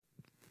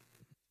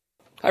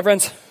Hi,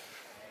 friends.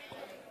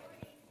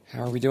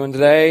 How are we doing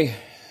today?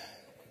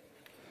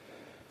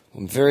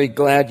 I'm very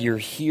glad you're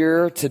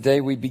here. Today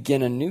we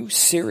begin a new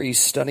series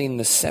studying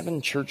the 7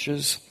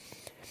 churches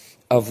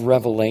of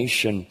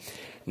Revelation.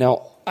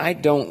 Now, I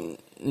don't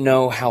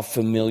know how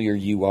familiar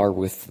you are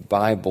with the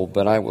Bible,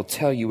 but I will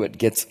tell you it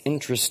gets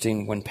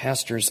interesting when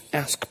pastors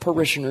ask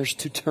parishioners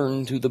to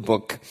turn to the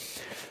book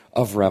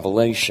of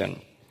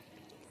Revelation.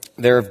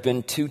 There have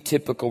been 2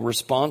 typical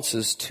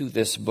responses to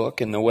this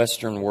book in the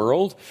Western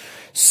world.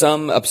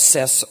 Some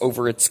obsess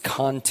over its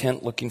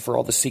content, looking for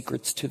all the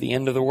secrets to the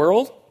end of the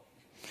world.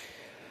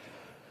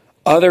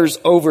 Others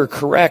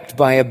overcorrect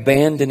by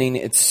abandoning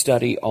its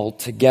study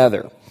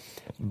altogether.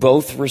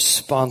 Both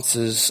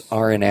responses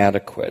are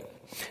inadequate.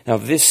 Now,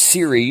 this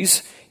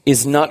series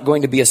is not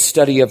going to be a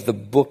study of the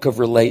book of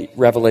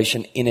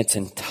Revelation in its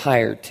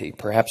entirety.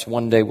 Perhaps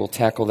one day we'll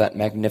tackle that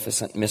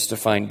magnificent,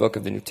 mystifying book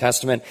of the New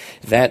Testament.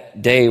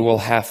 That day will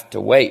have to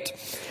wait.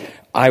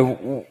 I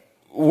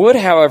would,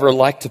 however,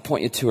 like to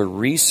point you to a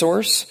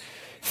resource.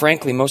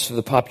 Frankly, most of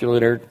the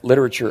popular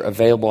literature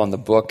available on the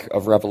book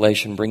of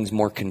Revelation brings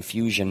more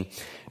confusion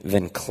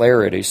than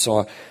clarity.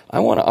 So I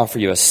want to offer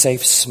you a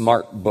safe,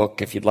 smart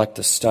book if you'd like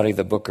to study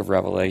the book of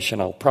Revelation.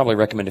 I'll probably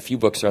recommend a few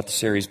books throughout the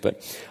series,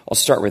 but I'll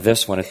start with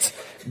this one. It's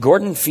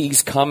Gordon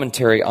Fee's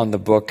commentary on the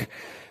book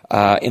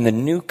in the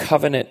New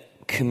Covenant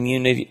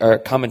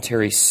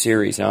commentary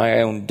series. Now,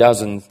 I own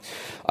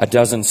a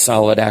dozen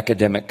solid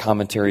academic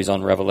commentaries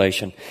on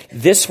Revelation.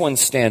 This one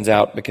stands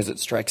out because it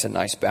strikes a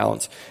nice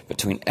balance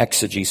between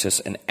exegesis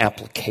and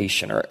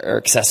application or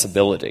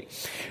accessibility.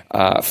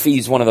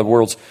 Fee's one of the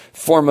world's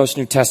foremost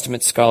New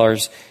Testament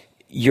scholars.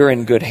 You're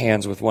in good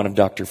hands with one of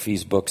Dr.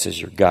 Fee's books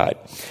as your guide.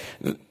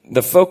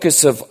 The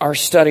focus of our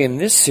study in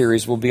this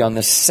series will be on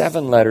the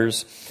 7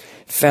 letters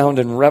found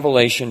in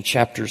Revelation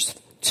chapters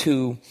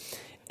 2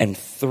 and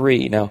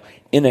 3. Now,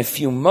 in a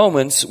few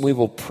moments, we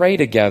will pray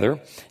together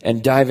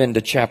and dive into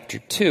chapter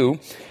 2.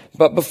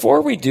 But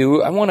before we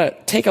do, I want to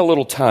take a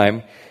little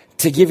time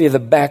to give you the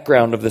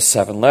background of the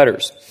 7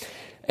 letters.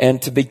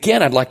 And to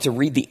begin, I'd like to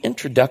read the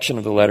introduction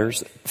of the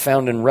letters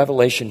found in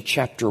Revelation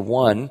chapter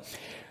 1.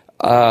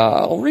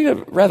 I'll read a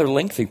rather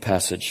lengthy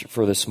passage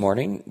for this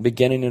morning,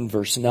 beginning in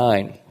verse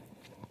 9.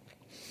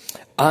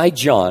 I,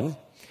 John,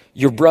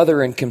 your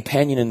brother and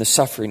companion in the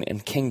suffering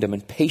and kingdom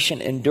and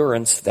patient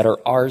endurance that are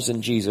ours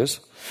in Jesus,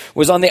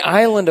 was on the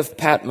island of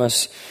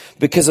Patmos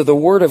because of the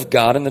word of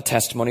God and the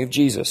testimony of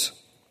Jesus.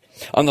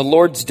 On the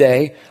Lord's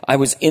day, I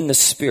was in the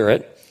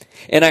Spirit,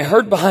 and I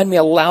heard behind me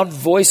a loud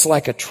voice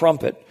like a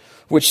trumpet,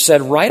 which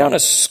said, write on a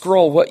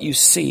scroll what you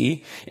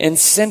see and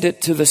send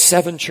it to the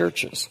 7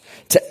 churches,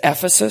 to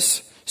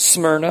Ephesus,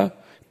 Smyrna,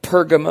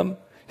 Pergamum,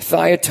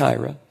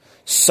 Thyatira,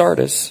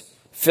 Sardis,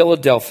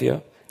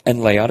 Philadelphia,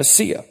 and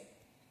Laodicea.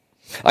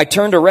 I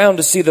turned around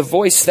to see the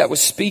voice that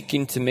was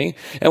speaking to me,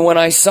 and when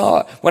I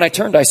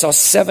turned, I saw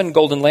 7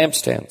 golden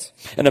lampstands.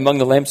 And among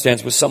the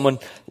lampstands was someone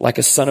like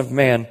a son of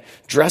man,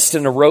 dressed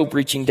in a robe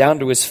reaching down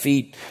to his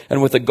feet,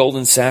 and with a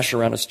golden sash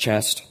around his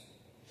chest.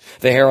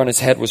 The hair on his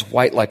head was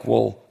white like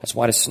wool, as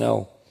white as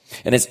snow,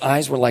 and his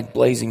eyes were like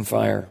blazing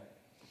fire.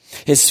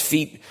 His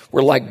feet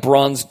were like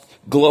bronze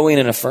glowing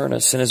in a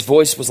furnace, and his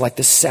voice was like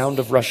the sound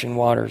of rushing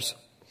waters.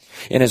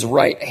 In his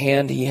right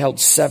hand he held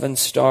 7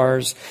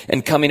 stars,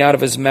 and coming out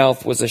of his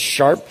mouth was a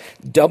sharp,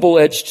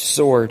 double-edged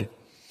sword.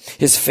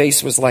 His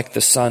face was like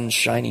the sun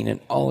shining in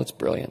all its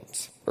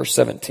brilliance. Verse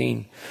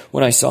 17,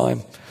 when I saw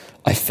him,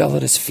 I fell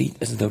at his feet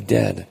as though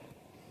dead.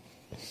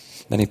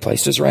 Then he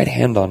placed his right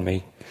hand on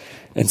me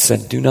and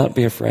said, do not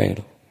be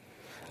afraid.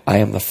 I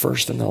am the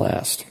first and the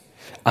last.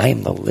 I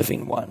am the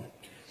living one.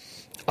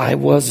 I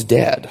was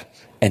dead,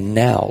 and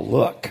now,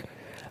 look,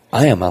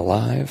 I am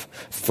alive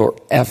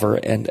forever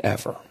and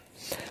ever.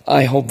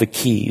 I hold the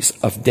keys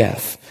of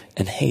death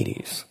and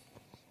Hades.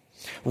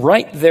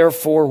 Write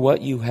therefore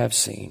what you have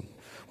seen,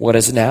 what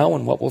is now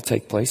and what will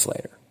take place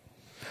later.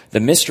 The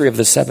mystery of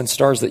the 7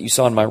 stars that you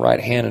saw in my right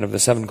hand and of the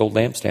 7 gold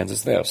lampstands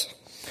is this.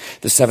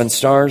 The 7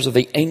 stars are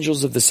the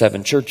angels of the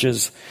 7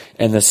 churches,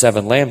 and the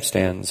 7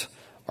 lampstands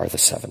are the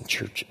 7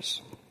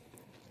 churches.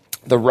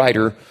 The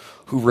writer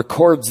who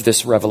records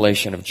this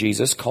revelation of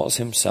Jesus calls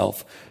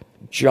himself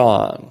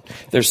John.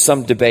 There's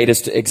some debate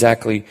as to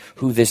exactly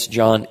who this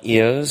John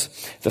is.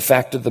 The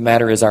fact of the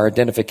matter is our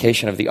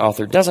identification of the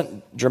author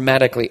doesn't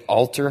dramatically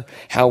alter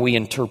how we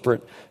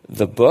interpret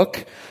the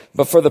book.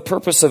 But for the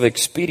purpose of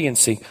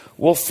expediency,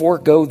 we'll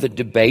forego the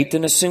debate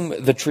and assume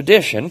the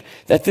tradition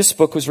that this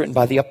book was written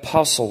by the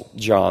Apostle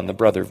John, the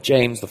brother of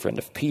James, the friend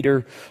of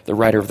Peter, the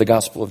writer of the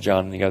Gospel of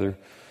John, and the other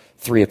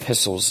 3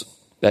 epistles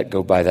that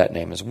go by that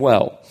name as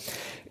well.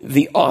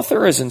 The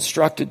author is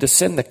instructed to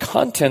send the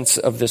contents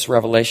of this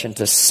revelation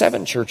to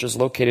 7 churches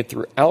located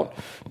throughout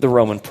the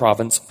Roman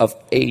province of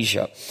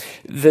Asia.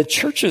 The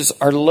churches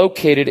are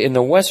located in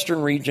the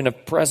western region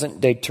of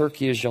present-day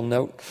Turkey, as you'll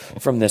note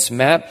from this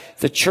map.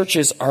 The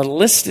churches are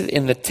listed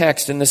in the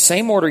text in the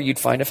same order you'd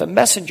find if a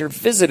messenger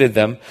visited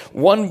them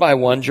one by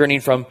one,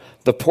 journeying from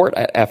the port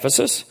at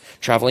Ephesus,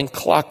 traveling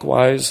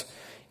clockwise,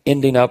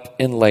 ending up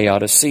in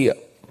Laodicea.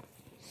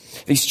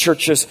 These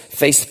churches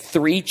face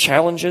three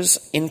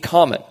challenges in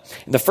common.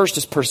 And the first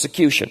is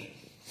persecution.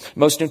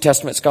 Most New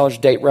Testament scholars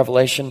date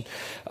Revelation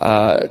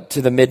to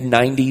the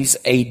mid-90s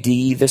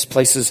AD. This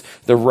places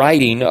the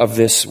writing of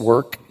this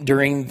work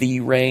during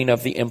the reign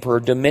of the Emperor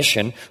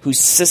Domitian, whose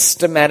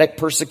systematic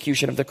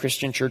persecution of the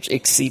Christian church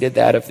exceeded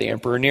that of the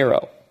Emperor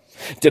Nero.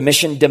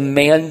 Domitian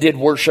demanded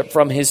worship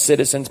from his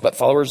citizens, but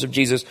followers of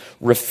Jesus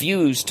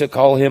refused to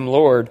call him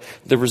Lord.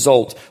 The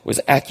result was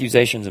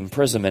accusations,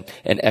 imprisonment,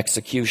 and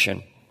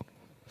execution.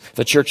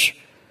 The church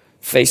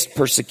faced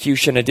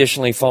persecution.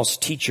 Additionally, false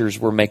teachers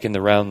were making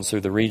the rounds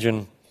through the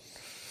region,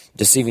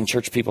 deceiving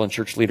church people and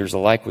church leaders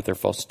alike with their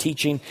false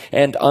teaching.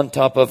 And on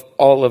top of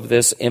all of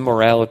this,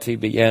 immorality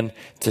began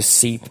to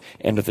seep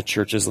into the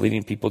churches,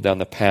 leading people down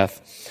the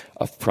path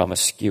of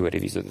promiscuity.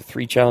 These are the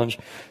three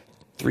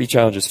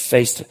challenges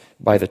faced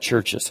by the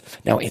churches.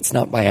 Now, it's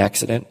not by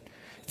accident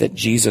that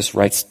Jesus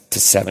writes to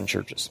 7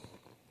 churches.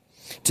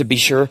 To be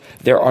sure,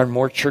 there are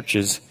more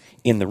churches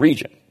in the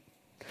region.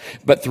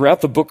 But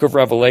throughout the book of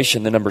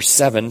Revelation, the number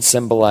 7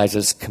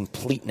 symbolizes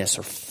completeness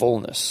or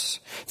fullness.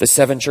 The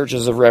 7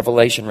 churches of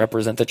Revelation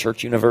represent the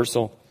church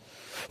universal.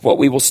 What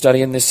we will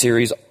study in this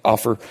series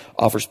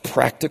offers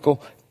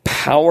practical,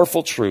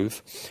 powerful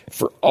truth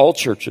for all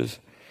churches,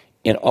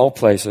 in all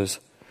places,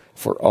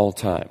 for all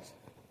time.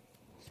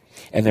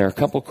 And there are a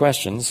couple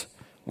questions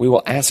we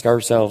will ask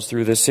ourselves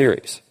through this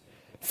series.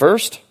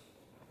 First,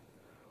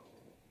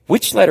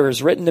 which letter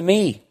is written to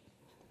me?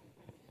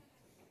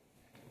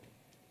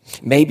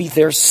 Maybe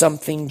there's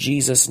something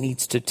Jesus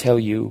needs to tell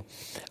you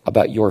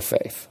about your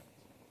faith.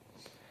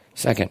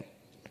 Second,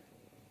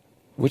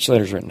 which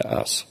letter is written to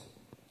us?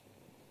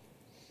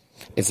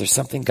 Is there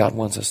something God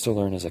wants us to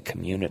learn as a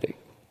community?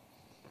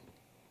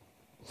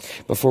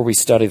 Before we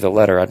study the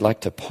letter, I'd like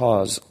to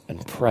pause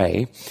and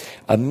pray.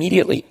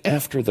 Immediately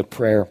after the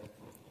prayer,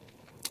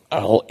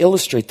 I'll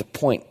illustrate the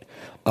point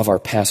of our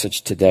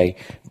passage today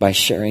by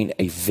sharing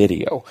a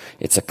video.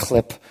 It's a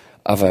clip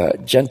of a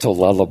gentle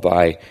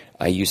lullaby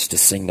I used to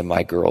sing to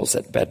my girls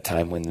at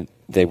bedtime when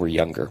they were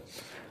younger.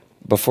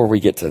 Before we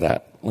get to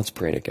that, let's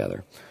pray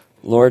together.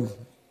 Lord,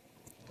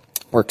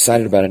 we're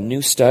excited about a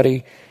new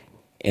study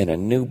and a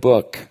new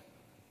book.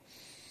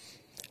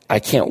 I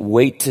can't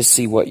wait to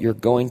see what you're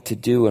going to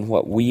do and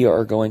what we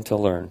are going to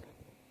learn.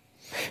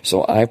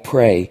 So I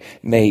pray,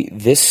 may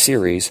this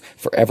series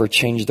forever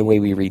change the way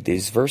we read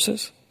these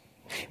verses.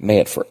 May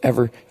it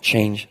forever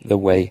change the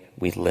way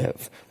we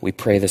live. We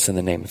pray this in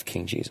the name of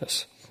King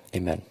Jesus.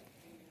 Amen.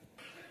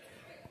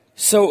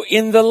 So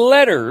in the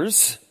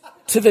letters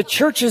to the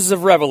churches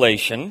of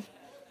Revelation,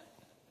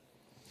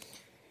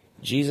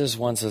 Jesus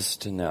wants us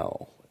to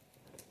know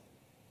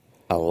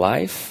a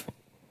life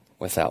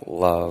without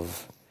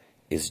love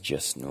is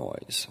just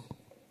noise.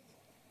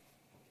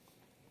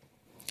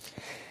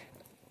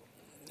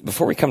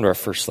 Before we come to our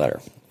first letter,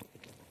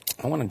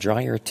 I want to draw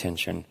your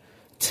attention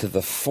to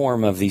the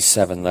form of these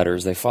 7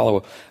 letters. They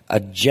follow a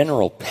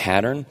general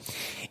pattern.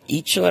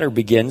 Each letter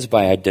begins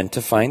by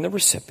identifying the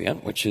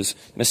recipient, which is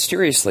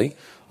mysteriously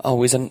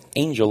always an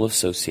angel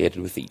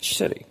associated with each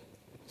city.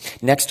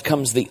 Next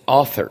comes the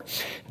author.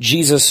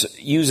 Jesus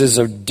uses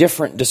a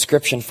different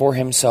description for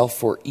himself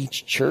for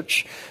each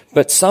church,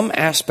 but some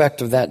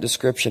aspect of that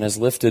description is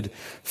lifted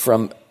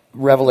from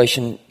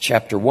Revelation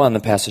chapter 1, the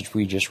passage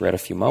we just read a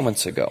few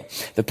moments ago.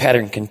 The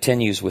pattern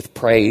continues with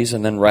praise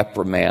and then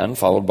reprimand,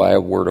 followed by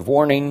a word of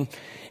warning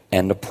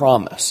and a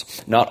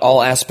promise. Not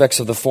all aspects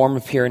of the form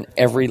appear in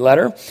every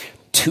letter.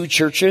 2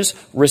 churches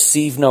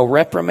receive no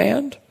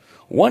reprimand.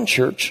 1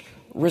 church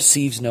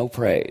receives no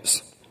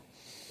praise.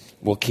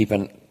 We'll keep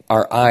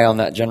our eye on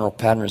that general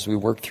pattern as we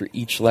work through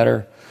each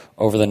letter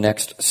over the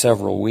next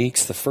several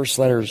weeks. The first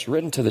letter is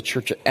written to the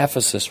church at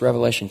Ephesus,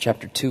 Revelation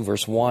chapter 2,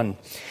 verse 1.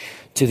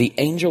 To the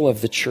angel of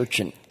the church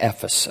in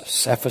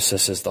Ephesus.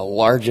 Ephesus is the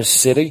largest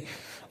city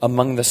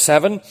among the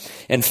 7.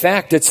 In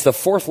fact, it's the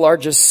 4th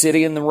largest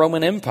city in the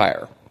Roman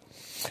Empire.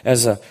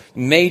 As a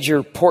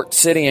major port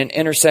city and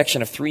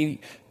intersection of 3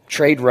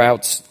 trade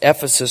routes,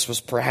 Ephesus was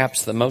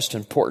perhaps the most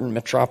important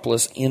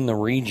metropolis in the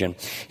region.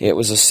 It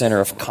was a center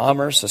of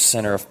commerce, a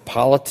center of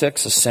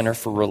politics, a center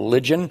for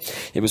religion.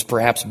 It was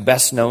perhaps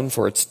best known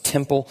for its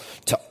temple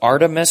to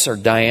Artemis or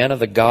Diana,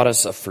 the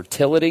goddess of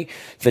fertility.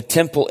 The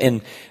temple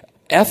in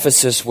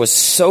Ephesus was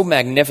so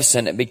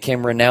magnificent it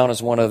became renowned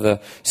as one of the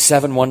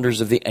 7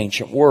 wonders of the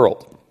ancient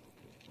world.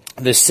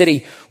 The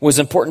city was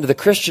important to the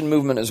Christian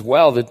movement as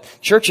well. The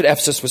church at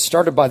Ephesus was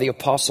started by the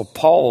Apostle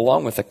Paul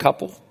along with a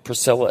couple,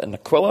 Priscilla and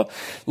Aquila.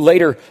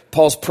 Later,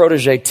 Paul's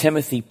protege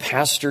Timothy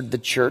pastored the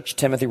church.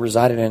 Timothy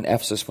resided in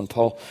Ephesus when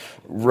Paul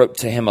wrote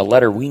to him a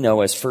letter we know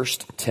as 1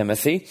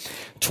 Timothy.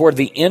 Toward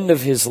the end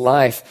of his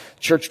life,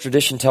 church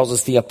tradition tells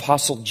us the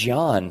Apostle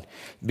John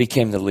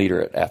became the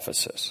leader at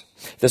Ephesus.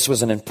 This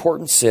was an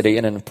important city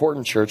and an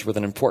important church with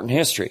an important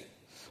history.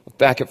 Look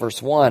back at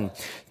verse 1.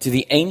 To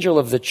the angel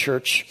of the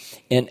church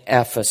in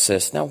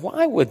Ephesus. Now,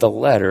 why would the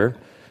letter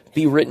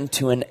be written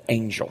to an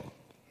angel?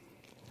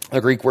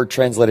 The Greek word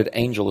translated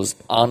angel is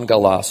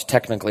angelos.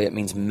 Technically, it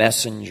means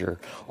messenger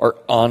or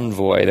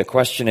envoy. The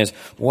question is,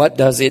 what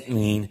does it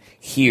mean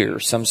here?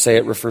 Some say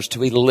it refers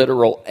to a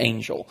literal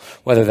angel.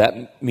 Whether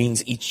that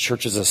means each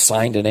church is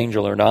assigned an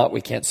angel or not,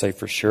 we can't say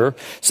for sure.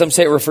 Some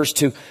say it refers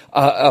to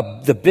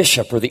the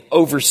bishop or the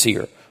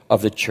overseer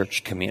of the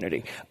church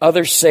community.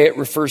 Others say it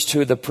refers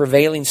to the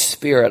prevailing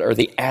spirit or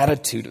the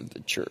attitude of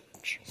the church.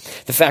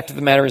 The fact of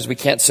the matter is we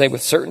can't say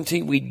with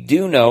certainty. We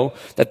do know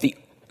that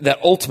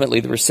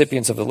ultimately the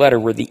recipients of the letter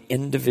were the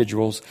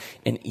individuals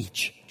in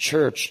each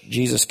church.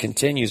 Jesus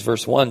continues,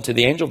 verse 1, to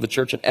the angel of the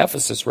church in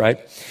Ephesus, right?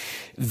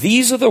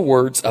 These are the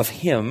words of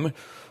him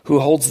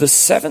who holds the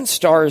 7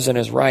 stars in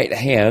his right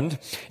hand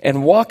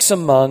and walks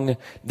among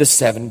the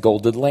 7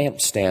 golden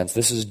lampstands.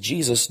 This is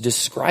Jesus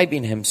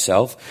describing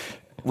himself.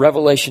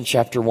 Revelation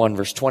chapter 1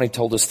 verse 20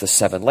 told us the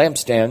 7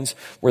 lampstands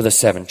were the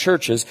 7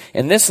 churches.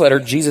 In this letter,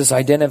 Jesus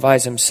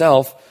identifies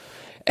himself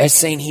as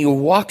saying he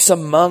walks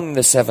among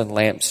the 7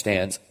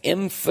 lampstands,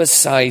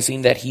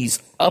 emphasizing that he's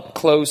up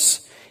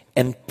close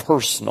and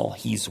personal.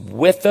 He's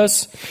with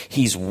us,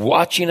 he's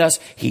watching us,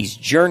 he's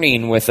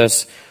journeying with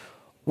us,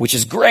 which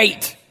is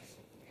great,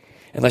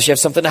 unless you have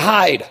something to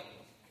hide.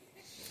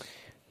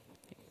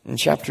 In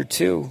chapter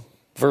 2,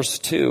 verse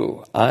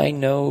 2, I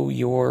know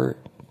your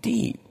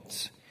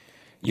deeds,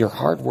 your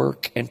hard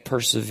work and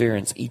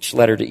perseverance. Each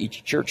letter to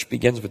each church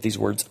begins with these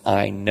words,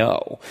 I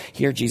know.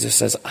 Here Jesus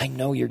says, I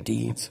know your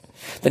deeds.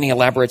 Then he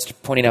elaborates to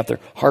pointing out their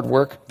hard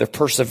work, their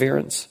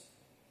perseverance.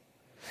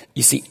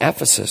 You see,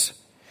 Ephesus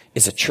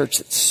is a church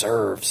that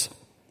serves.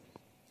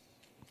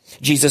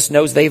 Jesus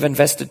knows they've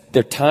invested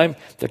their time,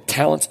 their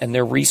talents, and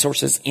their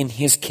resources in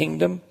his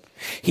kingdom.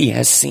 He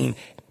has seen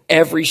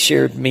every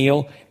shared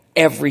meal,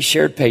 every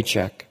shared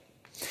paycheck.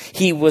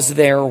 He was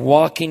there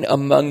walking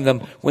among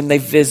them when they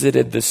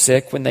visited the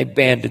sick, when they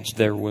bandaged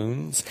their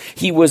wounds.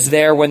 He was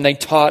there when they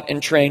taught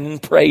and trained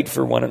and prayed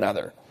for one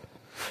another.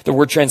 The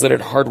word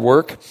translated hard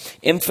work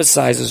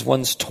emphasizes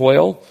one's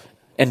toil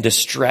and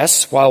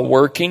distress while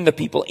working. The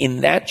people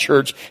in that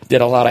church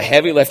did a lot of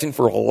heavy lifting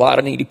for a lot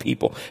of needy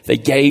people. They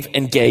gave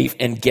and gave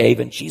and gave,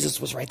 and Jesus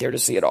was right there to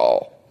see it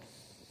all.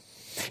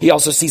 He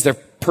also sees their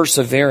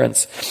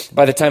perseverance.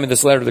 By the time of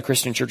this letter, the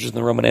Christian churches in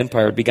the Roman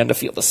Empire had begun to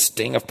feel the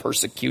sting of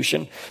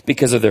persecution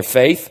because of their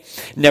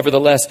faith.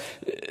 Nevertheless,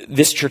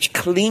 this church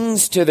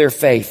clings to their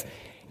faith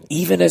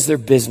even as their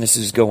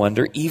businesses go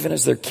under, even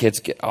as their kids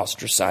get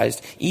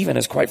ostracized, even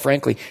as, quite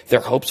frankly,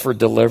 their hopes for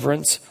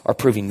deliverance are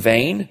proving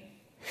vain.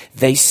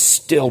 They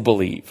still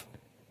believe.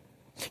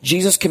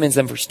 Jesus commends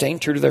them for staying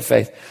true to their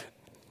faith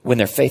when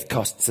their faith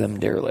costs them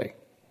dearly.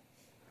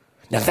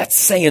 Now that's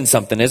saying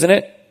something, isn't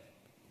it?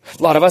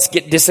 A lot of us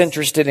get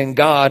disinterested in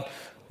God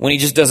when he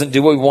just doesn't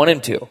do what we want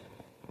him to.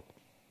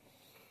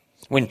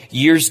 When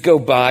years go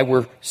by,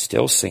 we're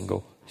still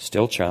single,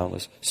 still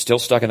childless, still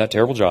stuck in that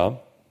terrible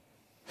job.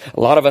 A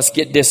lot of us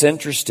get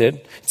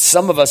disinterested.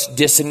 Some of us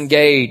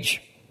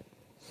disengage.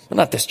 Well,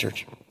 not this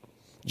church.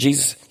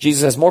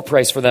 Jesus has more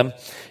praise for them.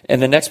 In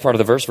the next part of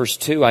the verse, verse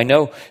 2, I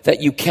know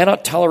that you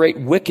cannot tolerate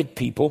wicked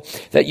people,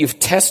 that you've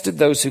tested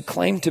those who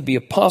claim to be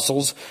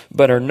apostles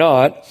but are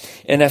not,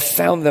 and have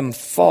found them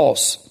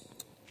false.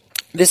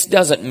 This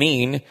doesn't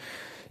mean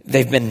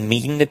they've been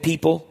mean to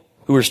people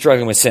who are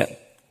struggling with sin.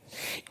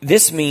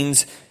 This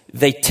means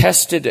they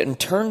tested and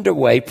turned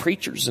away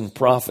preachers and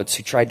prophets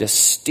who tried to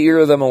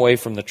steer them away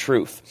from the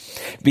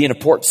truth. Being a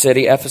port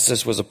city,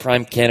 Ephesus was a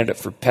prime candidate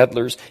for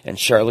peddlers and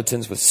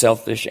charlatans with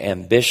selfish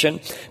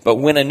ambition. But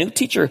when a new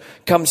teacher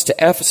comes to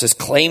Ephesus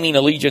claiming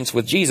allegiance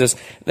with Jesus,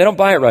 they don't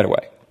buy it right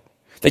away.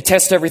 They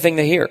test everything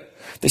they hear.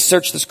 They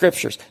search the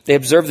scriptures. They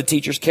observe the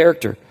teacher's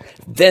character.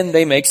 Then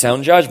they make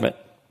sound judgment.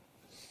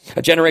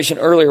 A generation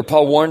earlier,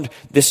 Paul warned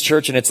this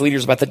church and its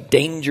leaders about the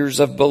dangers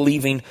of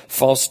believing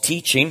false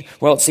teaching.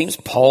 Well, it seems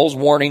Paul's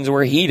warnings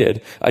were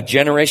heeded. A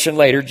generation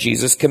later,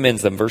 Jesus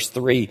commends them. Verse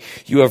 3,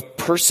 you have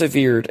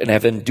persevered and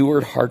have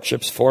endured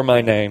hardships for my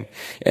name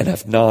and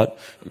have not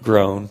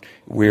grown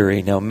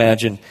weary. Now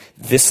imagine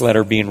this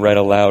letter being read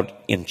aloud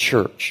in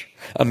church.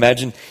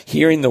 Imagine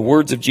hearing the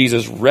words of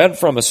Jesus read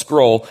from a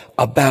scroll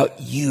about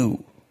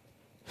you.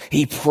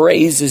 He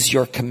praises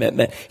your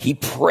commitment. He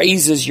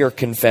praises your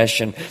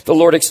confession. The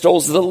Lord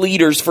extols the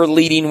leaders for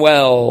leading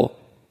well.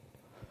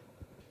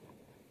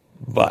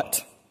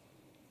 But,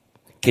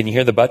 can you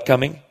hear the but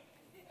coming?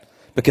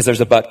 Because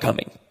there's a but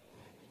coming.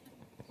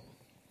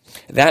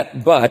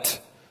 That but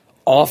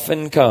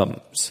often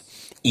comes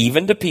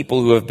even to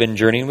people who have been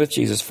journeying with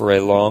Jesus for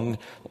a long,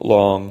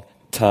 long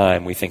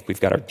time. We think we've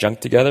got our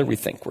junk together. We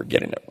think we're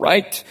getting it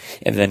right.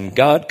 And then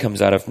God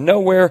comes out of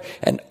nowhere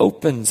and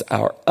opens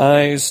our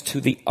eyes to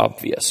the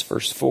obvious.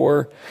 Verse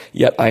 4,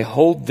 yet I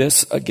hold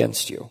this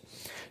against you.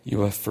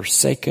 You have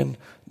forsaken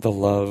the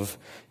love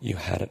you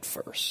had at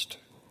first.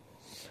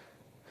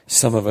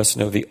 Some of us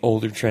know the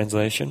older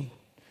translation.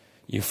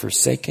 You've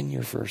forsaken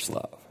your first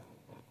love.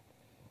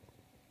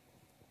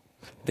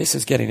 This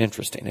is getting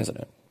interesting, isn't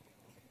it?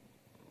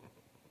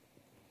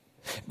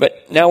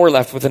 But now we're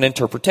left with an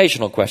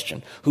interpretational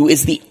question. Who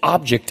is the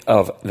object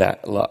of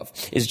that love?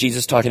 Is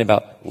Jesus talking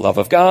about love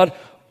of God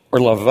or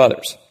love of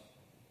others?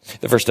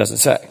 The verse doesn't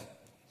say.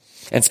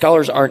 And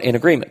scholars aren't in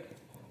agreement.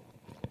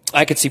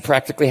 I could see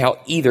practically how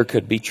either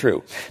could be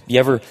true. You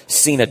ever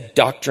seen a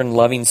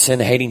doctrine-loving,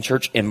 sin-hating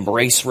church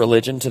embrace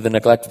religion to the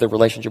neglect of their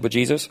relationship with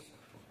Jesus?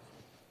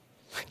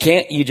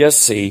 Can't you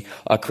just see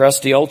a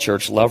crusty old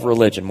church love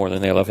religion more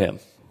than they love him?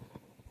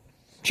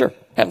 Sure,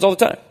 happens all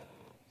the time.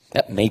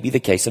 That may be the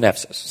case in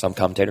Ephesus. Some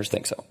commentators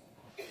think so.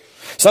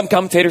 Some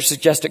commentators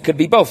suggest it could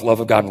be both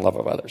love of God and love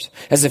of others,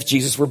 as if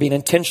Jesus were being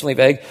intentionally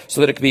vague so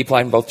that it could be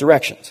applied in both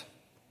directions.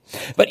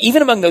 But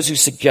even among those who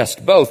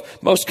suggest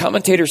both, most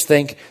commentators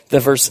think the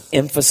verse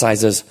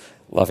emphasizes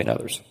loving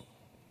others.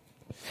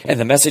 And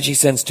the message he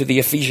sends to the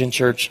Ephesian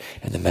church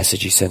and the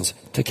message he sends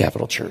to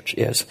Capital Church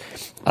is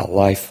a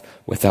life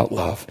without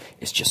love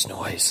is just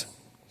noise.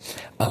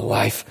 A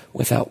life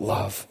without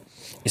love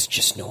is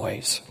just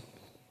noise.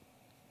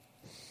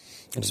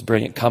 In his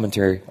brilliant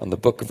commentary on the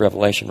book of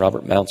Revelation,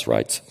 Robert Mounce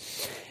writes,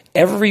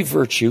 every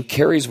virtue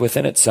carries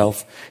within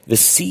itself the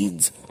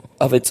seeds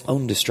of its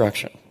own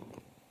destruction.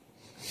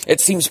 It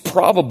seems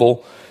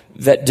probable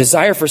that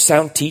desire for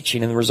sound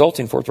teaching and the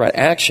resulting forthright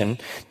action,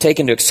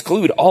 taken to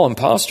exclude all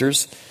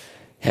impostors,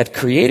 had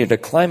created a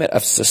climate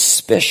of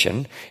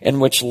suspicion in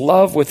which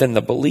love within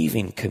the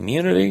believing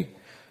community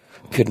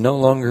could no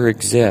longer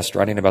exist.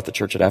 Writing about the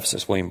church at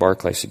Ephesus, William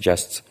Barclay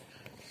suggests,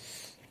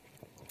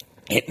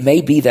 it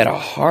may be that a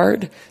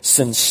hard,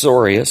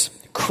 censorious,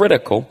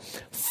 critical,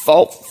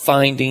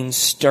 fault-finding,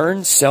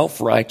 stern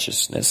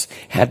self-righteousness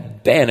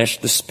had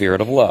banished the spirit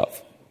of love.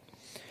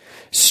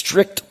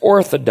 Strict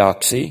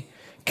orthodoxy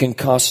can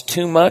cost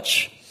too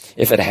much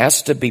if it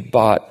has to be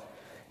bought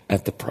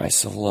at the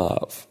price of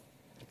love.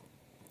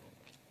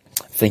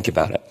 Think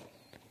about it.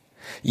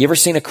 You ever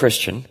seen a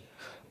Christian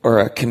or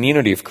a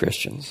community of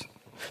Christians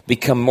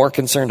become more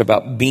concerned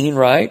about being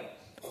right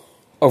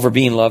over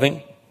being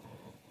loving?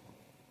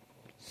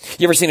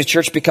 You ever seen a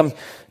church become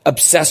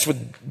obsessed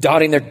with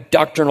dotting their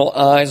doctrinal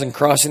I's and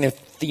crossing their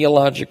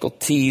theological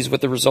T's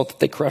with the result that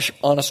they crush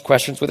honest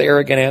questions with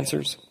arrogant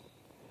answers?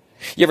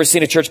 You ever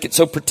seen a church get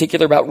so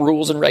particular about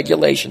rules and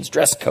regulations,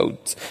 dress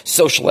codes,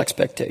 social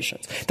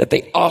expectations, that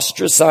they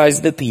ostracize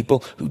the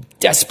people who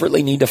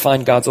desperately need to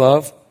find God's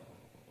love?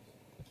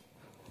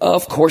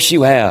 Of course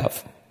you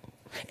have.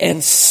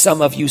 And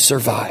some of you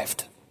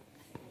survived.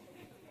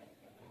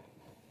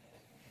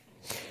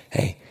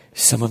 Hey,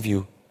 some of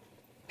you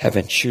have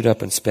been chewed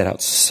up and spit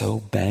out so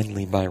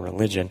badly by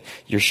religion,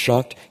 you're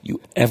shocked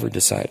you ever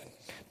decided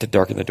to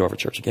darken the door of a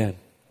church again.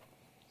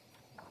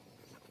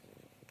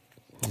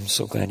 I'm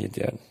so glad you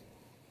did.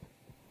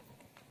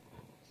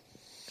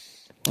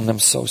 And I'm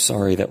so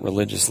sorry that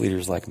religious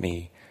leaders like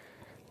me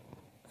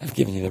have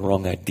given you the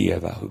wrong idea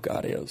about who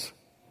God is.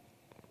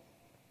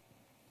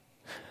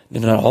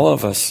 Not all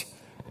of us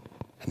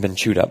have been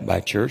chewed up by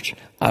church.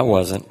 I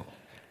wasn't.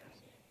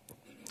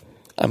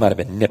 I might have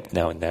been nipped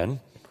now and then.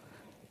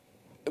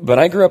 But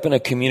I grew up in a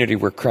community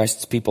where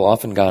Christ's people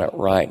often got it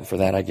right, and for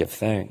that I give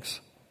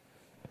thanks.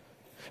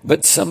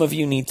 But some of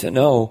you need to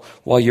know,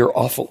 while your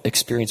awful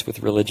experience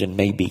with religion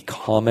may be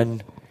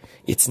common,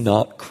 it's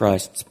not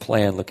Christ's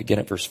plan. Look again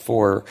at verse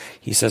 4.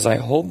 He says, I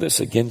hold this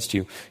against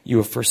you. You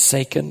have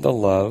forsaken the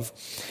love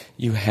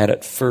you had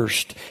at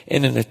first.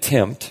 In an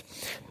attempt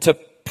to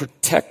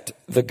protect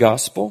the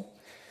gospel,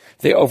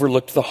 they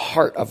overlooked the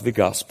heart of the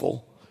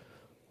gospel,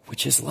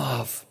 which is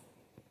love.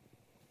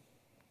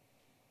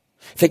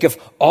 Think of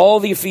all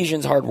the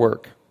Ephesians' hard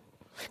work.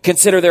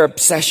 Consider their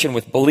obsession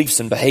with beliefs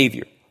and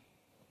behavior.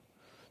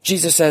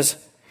 Jesus says,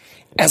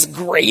 as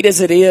great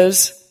as it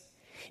is,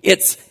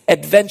 it's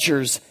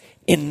adventures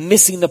in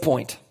missing the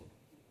point.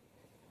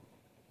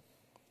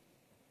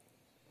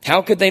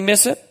 How could they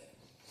miss it?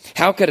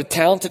 How could a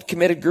talented,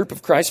 committed group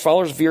of Christ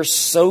followers veer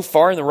so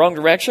far in the wrong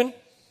direction?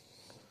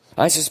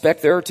 I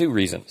suspect there are two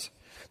reasons.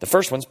 The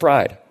first one's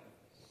pride.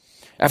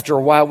 After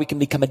a while, we can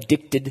become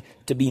addicted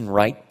to being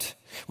right.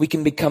 We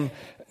can become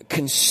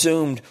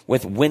consumed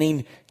with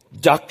winning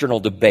doctrinal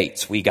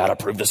debates. We got to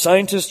prove the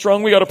scientists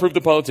wrong. We got to prove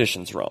the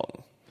politicians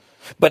wrong.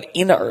 But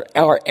in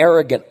our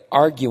arrogant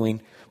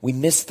arguing, we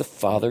miss the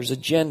Father's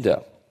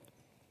agenda.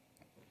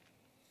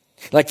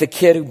 Like the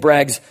kid who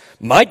brags,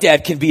 my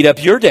dad can beat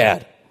up your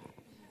dad.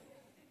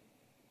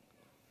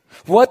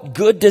 What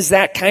good does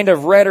that kind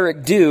of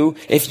rhetoric do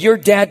if your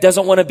dad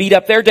doesn't want to beat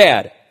up their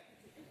dad?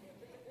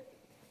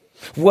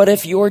 What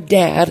if your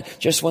dad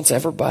just wants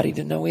everybody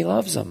to know he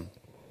loves them?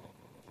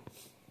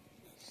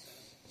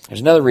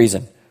 There's another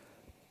reason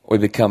we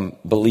become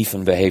belief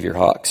and behavior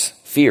hawks.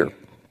 Fear.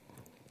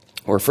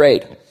 We're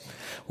afraid.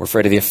 We're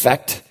afraid of the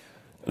effect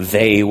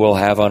they will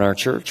have on our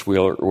church.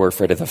 We're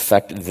afraid of the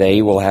effect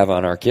they will have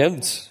on our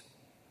kids.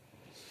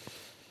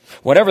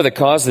 Whatever the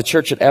cause, the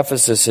church at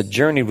Ephesus had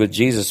journeyed with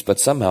Jesus, but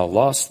somehow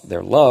lost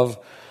their love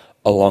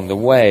along the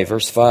way.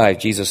 Verse 5,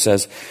 Jesus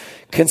says,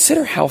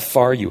 consider how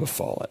far you have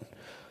fallen.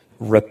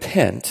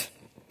 Repent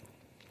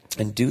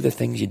and do the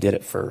things you did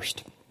at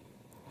first.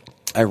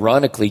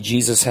 Ironically,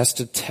 Jesus has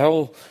to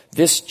tell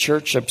this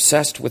church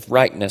obsessed with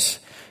rightness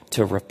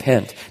to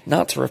repent.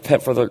 Not to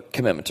repent for their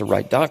commitment to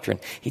right doctrine.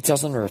 He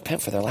tells them to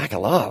repent for their lack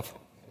of love.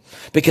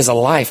 Because a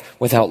life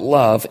without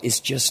love is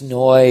just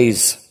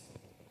noise.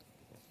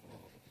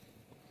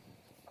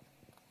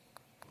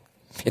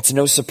 It's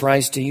no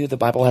surprise to you, the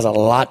Bible has a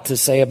lot to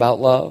say about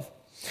love.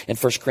 In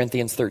 1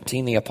 Corinthians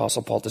 13, the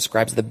Apostle Paul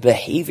describes the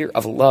behavior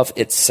of love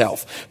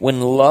itself.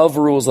 When love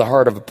rules the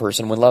heart of a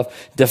person, when love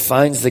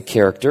defines the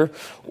character,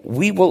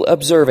 we will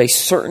observe a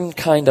certain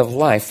kind of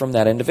life from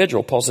that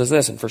individual. Paul says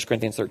this in 1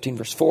 Corinthians 13,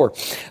 verse 4.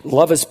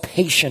 Love is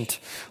patient.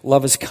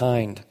 Love is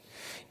kind.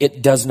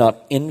 It does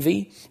not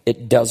envy.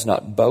 It does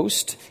not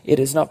boast. It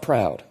is not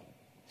proud.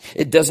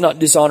 It does not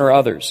dishonor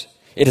others.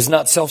 It is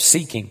not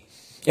self-seeking.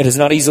 It is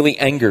not easily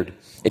angered.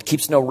 It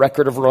keeps no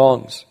record of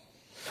wrongs.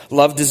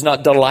 Love does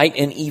not delight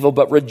in evil,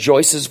 but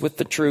rejoices with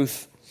the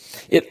truth.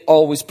 It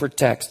always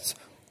protects,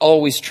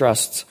 always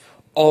trusts,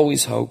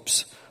 always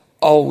hopes,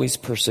 always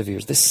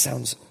perseveres. This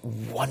sounds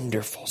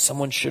wonderful.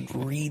 Someone should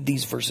read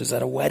these verses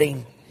at a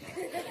wedding.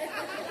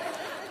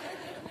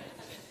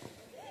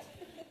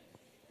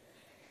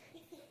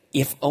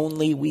 If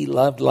only we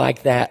loved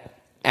like that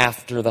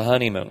after the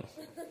honeymoon.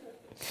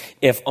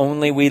 If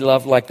only we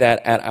loved like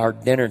that at our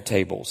dinner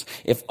tables.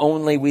 If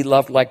only we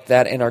loved like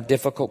that in our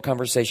difficult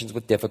conversations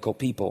with difficult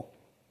people.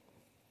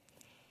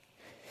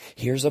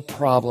 Here's a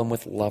problem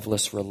with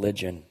loveless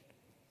religion.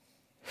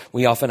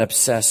 We often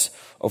obsess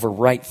over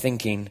right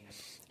thinking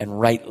and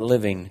right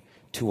living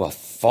to a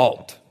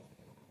fault.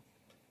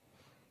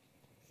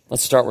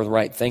 Let's start with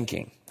right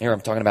thinking. Here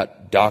I'm talking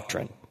about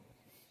doctrine.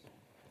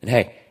 And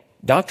hey,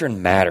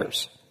 doctrine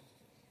matters.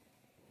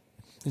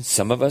 And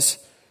some of us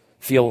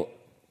feel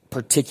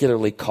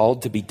particularly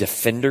called to be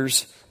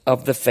defenders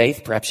of the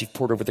faith. Perhaps you've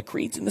pored over the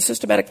creeds and the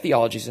systematic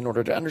theologies in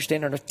order to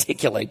understand and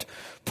articulate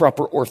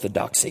proper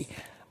orthodoxy.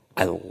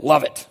 I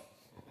love it.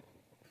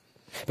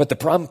 But the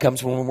problem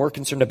comes when we're more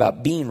concerned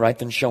about being right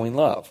than showing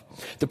love.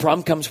 The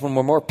problem comes when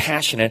we're more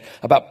passionate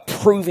about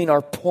proving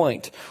our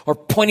point or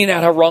pointing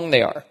out how wrong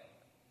they are.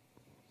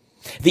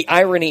 The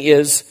irony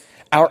is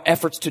our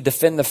efforts to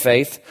defend the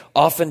faith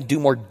often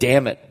do more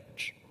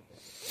damage.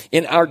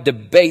 In our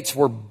debates,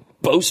 we're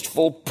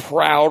boastful,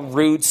 proud,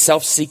 rude,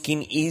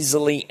 self-seeking,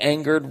 easily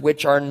angered,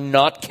 which are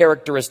not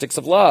characteristics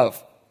of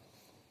love.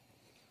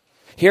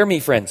 Hear me,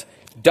 friends.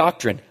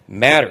 Doctrine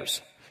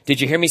matters. Did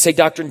you hear me say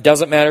doctrine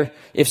doesn't matter?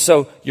 If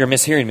so, you're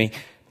mishearing me.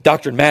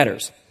 Doctrine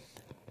matters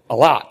a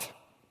lot.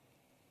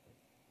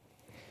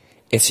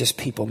 It's just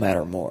people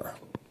matter more.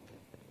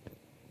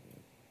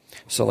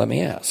 So let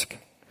me ask,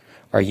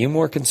 are you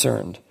more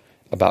concerned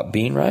about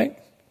being right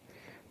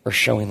or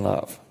showing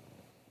love?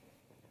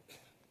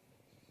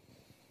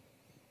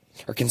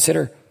 Or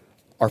consider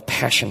our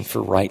passion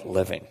for right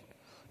living.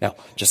 Now,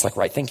 just like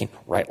right thinking,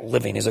 right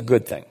living is a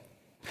good thing.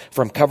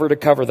 From cover to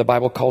cover, the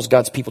Bible calls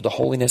God's people to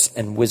holiness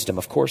and wisdom.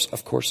 Of course,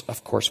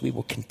 we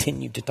will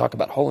continue to talk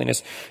about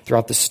holiness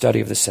throughout the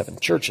study of the 7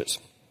 churches.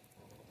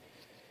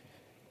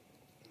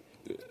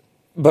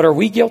 But are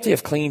we guilty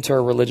of clinging to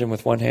our religion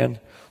with one hand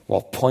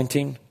while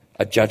pointing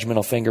a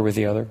judgmental finger with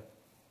the other?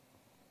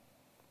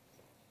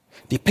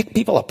 Do you pick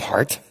people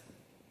apart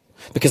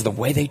because of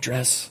the way they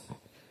dress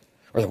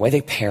or the way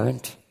they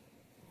parent?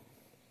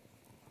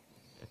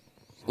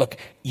 Look,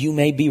 you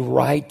may be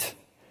right.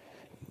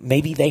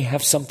 Maybe they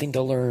have something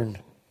to learn.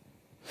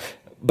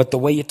 But the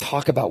way you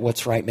talk about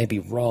what's right may be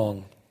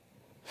wrong.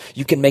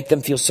 You can make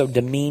them feel so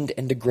demeaned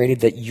and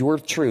degraded that your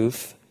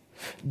truth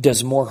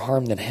does more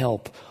harm than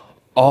help,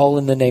 all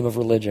in the name of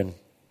religion.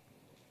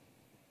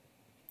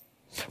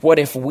 What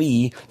if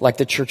we, like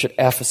the church at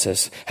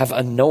Ephesus, have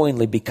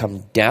unknowingly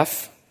become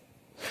deaf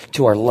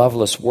to our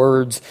loveless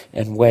words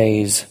and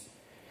ways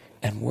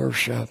and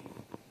worship?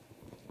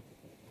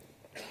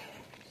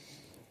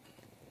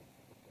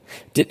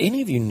 Did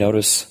any of you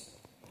notice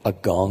a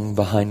gong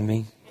behind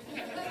me?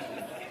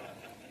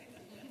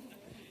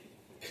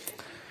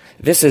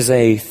 This is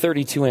a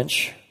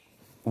 32-inch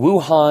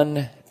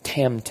Wuhan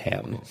Tam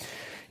Tam.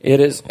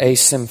 It is a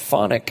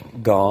symphonic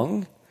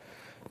gong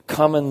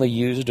commonly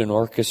used in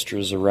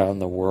orchestras around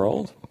the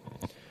world.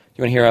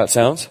 You want to hear how it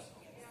sounds?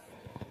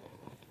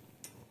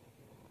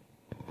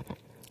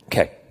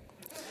 Okay.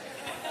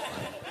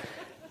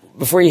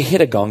 Before you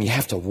hit a gong, you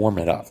have to warm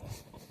it up.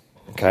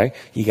 Okay?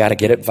 You got to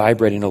get it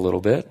vibrating a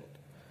little bit.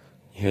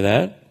 You hear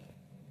that?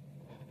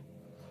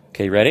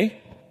 Okay, you ready?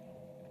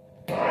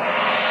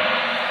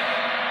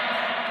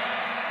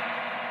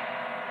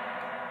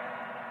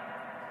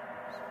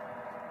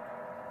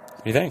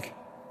 What do you think?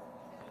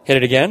 Hit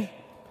it again?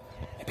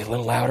 Maybe a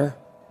little louder.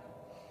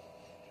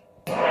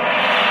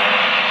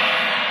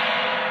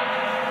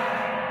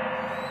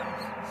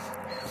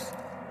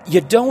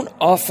 You don't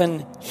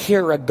often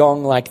hear a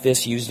gong like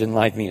this used in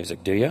live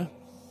music, do you?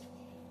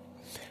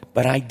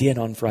 But I did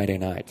on Friday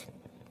night.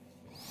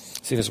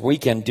 See, this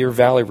weekend, Deer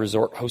Valley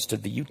Resort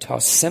hosted the Utah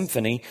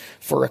Symphony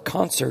for a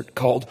concert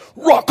called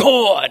Rock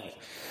On,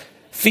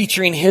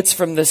 featuring hits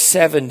from the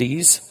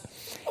 70s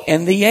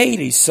and the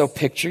 80s. So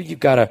picture, you've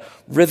got a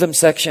rhythm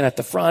section at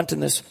the front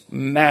and this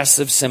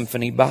massive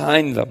symphony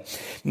behind them.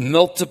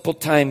 Multiple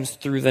times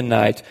through the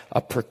night,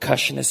 a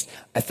percussionist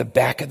at the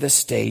back of the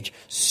stage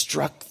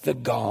struck the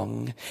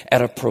gong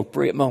at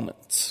appropriate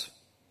moments.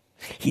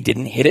 He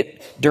didn't hit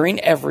it during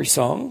every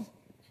song.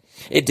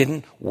 It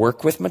didn't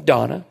work with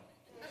Madonna.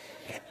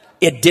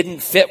 It didn't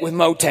fit with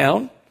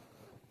Motown.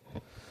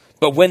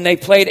 But when they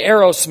played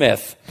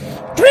Aerosmith,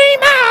 dream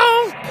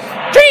on,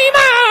 dream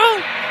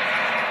on.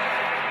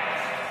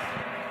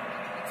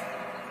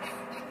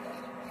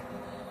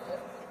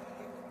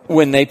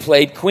 When they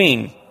played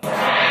Queen,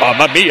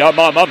 Mamma Mia,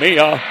 Mamma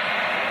Mia.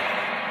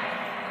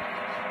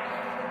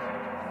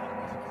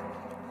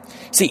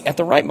 See, at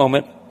the right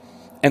moment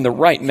and the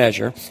right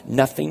measure,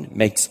 nothing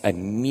makes a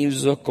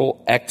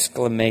musical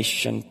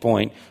exclamation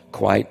point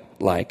quite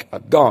like a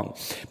gong.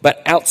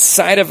 But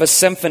outside of a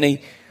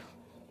symphony,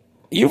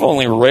 you've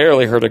only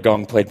rarely heard a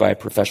gong played by a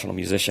professional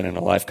musician in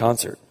a live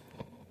concert.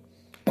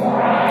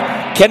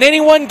 Can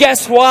anyone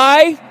guess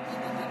why?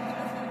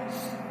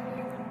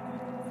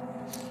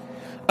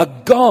 A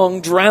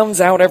gong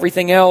drowns out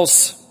everything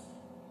else.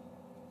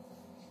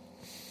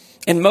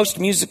 In most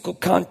musical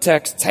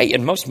contexts,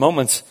 in most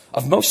moments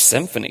of most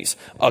symphonies,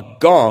 a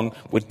gong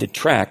would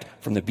detract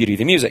from the beauty of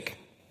the music.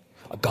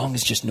 A gong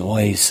is just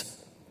noise.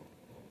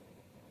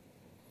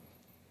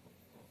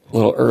 A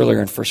little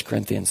earlier in 1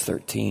 Corinthians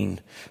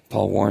 13,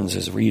 Paul warns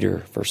his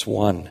reader, verse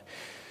 1,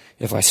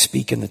 if I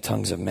speak in the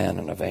tongues of men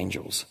and of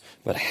angels,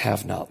 but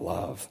have not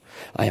love,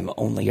 I am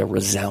only a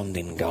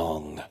resounding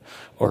gong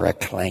or a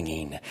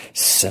clanging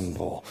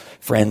cymbal.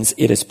 Friends,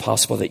 it is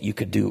possible that you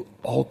could do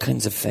all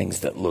kinds of things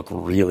that look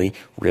really,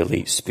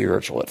 really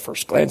spiritual at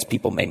first glance.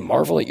 People may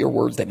marvel at your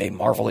words. They may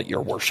marvel at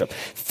your worship.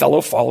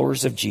 Fellow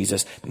followers of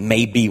Jesus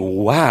may be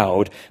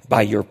wowed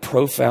by your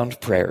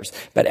profound prayers.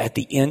 But at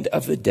the end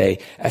of the day,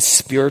 as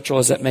spiritual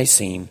as it may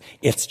seem,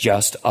 it's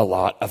just a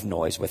lot of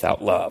noise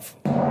without love.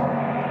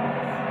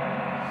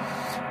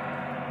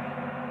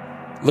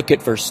 Look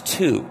at verse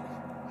 2.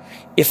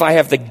 If I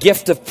have the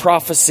gift of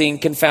prophecy and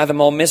can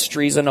fathom all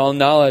mysteries and all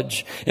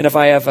knowledge, and if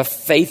I have a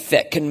faith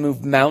that can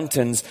move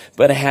mountains,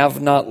 but have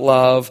not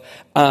love,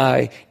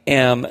 I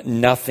am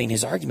nothing.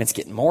 His arguments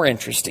get more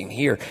interesting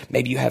here.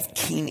 Maybe you have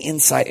keen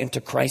insight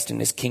into Christ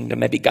and his kingdom.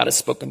 Maybe God has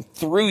spoken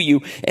through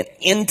you and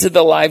into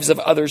the lives of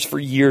others for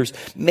years.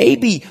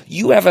 Maybe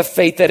you have a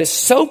faith that is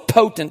so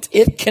potent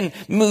it can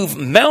move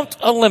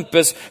Mount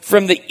Olympus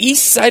from the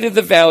east side of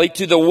the valley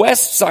to the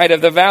west side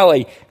of the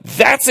valley.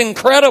 That's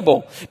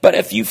incredible. But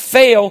if you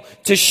fail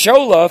to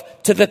show love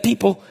to the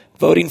people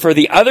voting for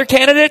the other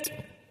candidate,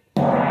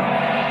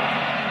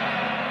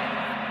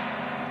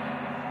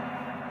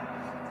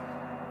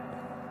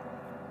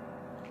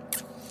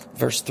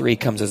 verse 3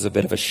 comes as a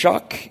bit of a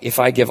shock. If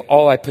I give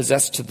all I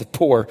possess to the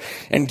poor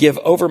and give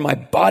over my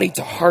body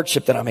to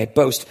hardship that I may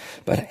boast,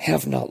 but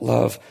have not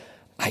love,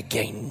 I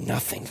gain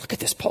nothing. Look at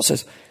this. Paul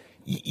says,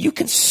 you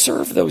can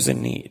serve those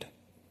in need.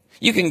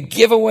 You can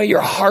give away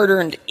your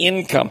hard-earned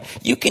income.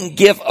 You can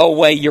give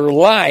away your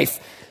life,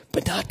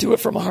 but not do it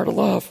from a heart of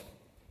love.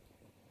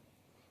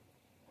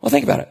 Well,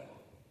 think about it.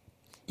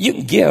 You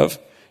can give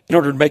in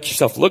order to make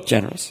yourself look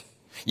generous.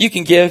 You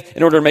can give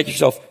in order to make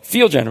yourself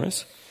feel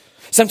generous.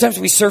 Sometimes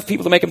we serve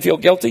people to make them feel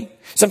guilty.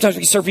 Sometimes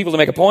we serve people to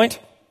make a point.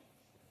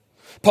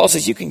 Paul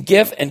says you can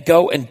give and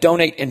go and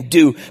donate and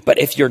do, but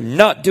if you're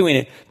not doing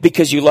it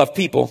because you love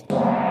people,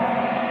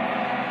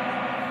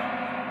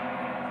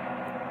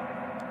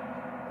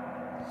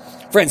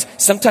 friends,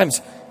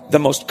 sometimes the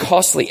most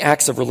costly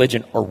acts of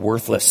religion are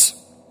worthless.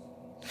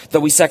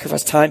 Though we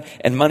sacrifice time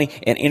and money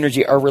and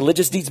energy, our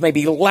religious deeds may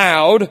be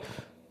loud,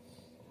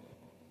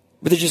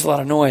 but there's just a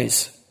lot of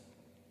noise.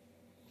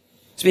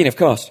 Speaking of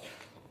cost,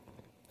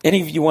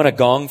 any of you want a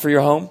gong for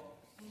your home?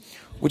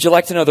 Would you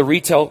like to know the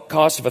retail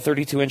cost of a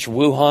 32-inch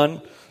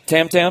Wuhan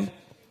Tam Tam?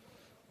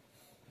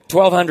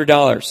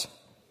 $1,200.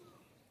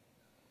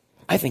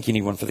 I think you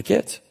need one for the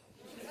kids.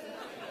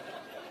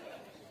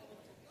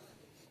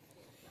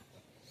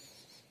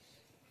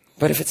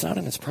 But if it's not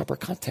in its proper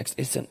context,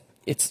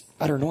 it's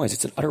utter noise.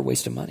 It's an utter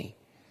waste of money.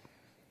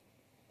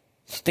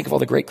 Think of all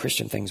the great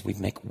Christian things we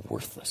make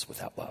worthless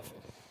without love.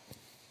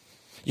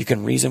 You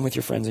can reason with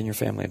your friends and your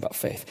family about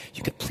faith.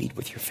 You could plead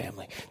with your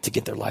family to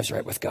get their lives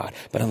right with God.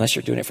 But unless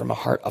you're doing it from a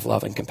heart of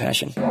love and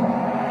compassion,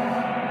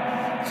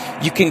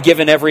 you can give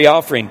in every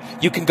offering.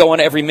 You can go on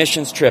every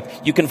missions trip.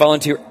 You can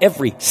volunteer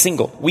every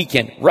single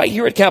weekend right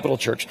here at Capital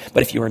Church.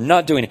 But if you are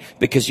not doing it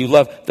because you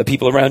love the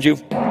people around you,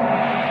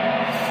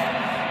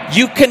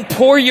 you can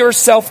pour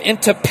yourself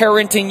into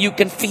parenting. You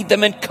can feed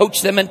them and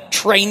coach them and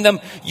train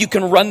them. You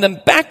can run them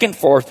back and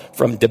forth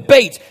from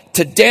debate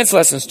to dance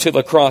lessons to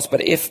lacrosse.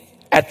 But if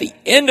at the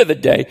end of the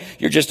day,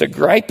 you're just a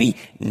gripey,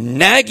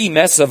 naggy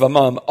mess of a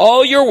mom,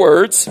 all your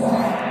words,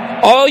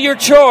 all your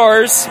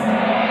chores,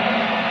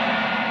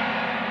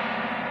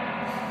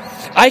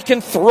 I can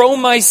throw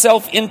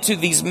myself into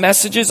these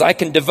messages. I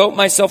can devote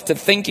myself to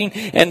thinking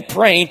and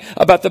praying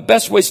about the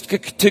best ways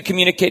to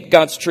communicate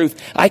God's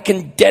truth. I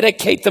can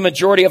dedicate the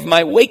majority of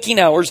my waking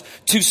hours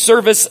to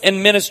service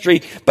and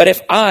ministry. But if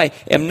I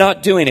am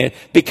not doing it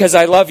because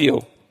I love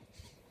you,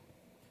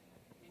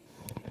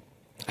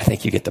 I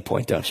think you get the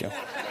point, don't you?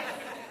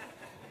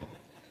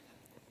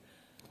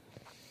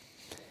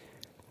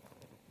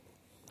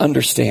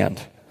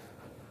 Understand,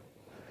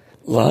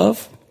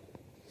 love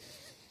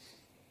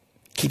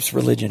keeps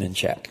religion in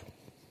check.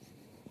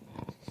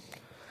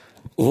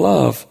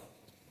 Love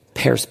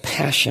pairs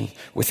passion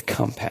with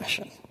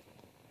compassion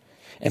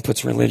and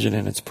puts religion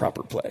in its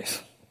proper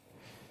place.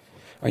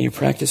 Are you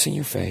practicing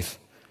your faith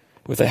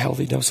with a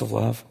healthy dose of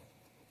love?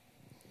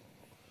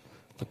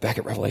 Look back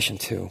at Revelation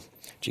 2.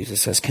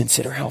 Jesus says,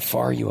 consider how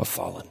far you have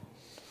fallen.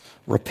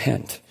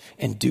 Repent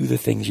and do the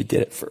things you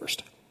did at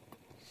first.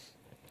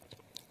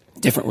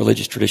 Different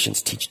religious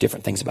traditions teach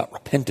different things about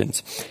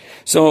repentance.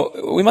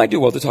 So we might do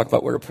well to talk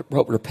about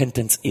what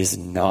repentance is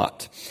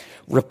not.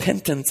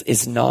 Repentance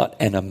is not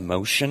an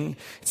emotion.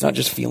 It's not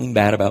just feeling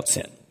bad about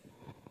sin.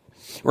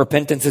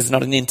 Repentance is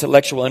not an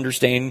intellectual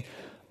understanding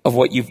of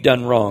what you've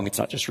done wrong. It's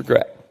not just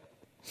regret.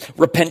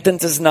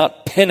 Repentance is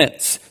not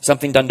penance,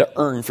 something done to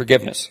earn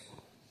forgiveness.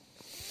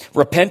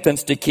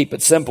 Repentance, to keep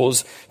it simple,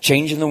 is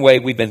changing the way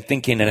we've been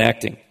thinking and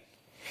acting.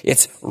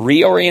 It's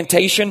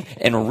reorientation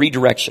and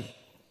redirection.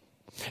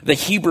 The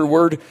Hebrew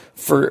word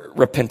for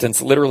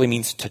repentance literally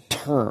means to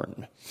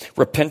turn.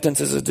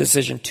 Repentance is a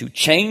decision to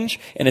change,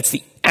 and it's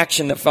the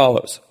action that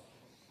follows.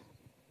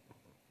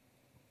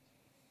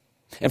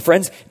 And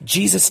friends,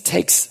 Jesus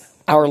takes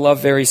our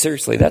love very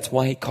seriously. That's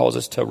why he calls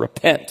us to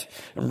repent.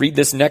 And read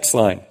this next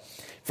line.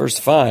 Verse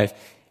 5,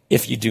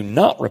 if you do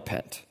not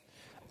repent,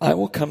 I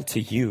will come to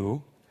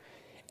you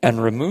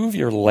and remove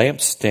your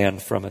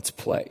lampstand from its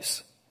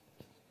place.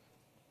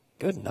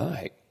 Good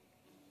night.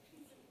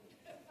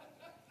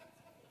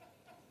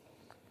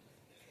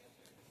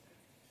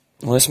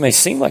 Well, this may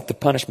seem like the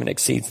punishment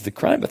exceeds the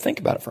crime, but think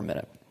about it for a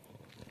minute.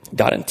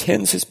 God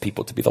intends his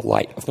people to be the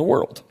light of the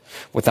world.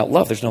 Without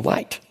love, there's no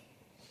light.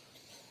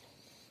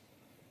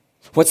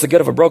 What's the good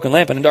of a broken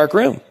lamp in a dark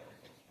room?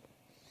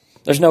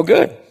 There's no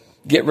good.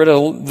 Get rid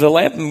of the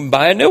lamp and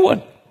buy a new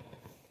one.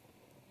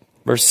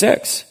 Verse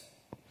 6.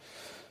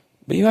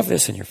 But you have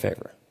this in your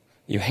favor.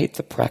 You hate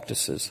the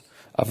practices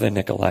of the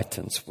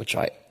Nicolaitans, which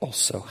I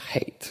also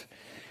hate.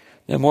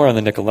 Now, more on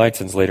the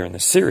Nicolaitans later in the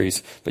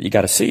series, but you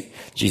got to see,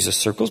 Jesus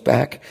circles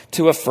back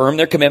to affirm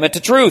their commitment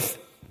to truth.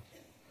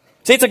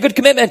 See, it's a good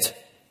commitment.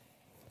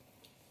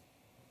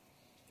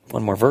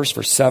 One more verse,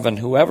 verse 7.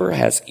 Whoever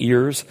has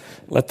ears,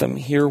 let them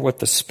hear what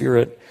the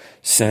Spirit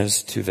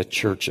says to the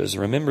churches.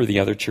 Remember, the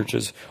other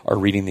churches are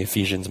reading the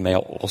Ephesians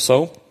mail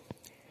also.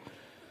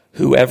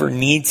 Whoever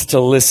needs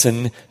to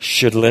listen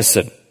should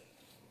listen.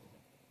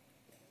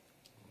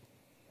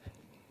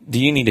 Do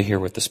you need to hear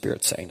what the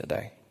Spirit's saying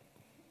today?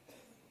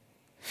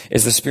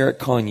 Is the Spirit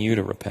calling you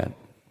to repent?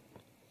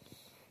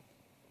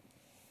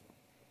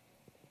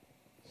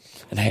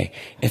 And hey,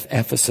 if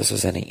Ephesus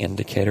is any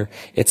indicator,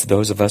 it's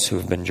those of us who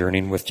have been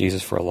journeying with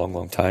Jesus for a long,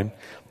 long time.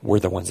 We're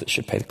the ones that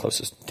should pay the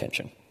closest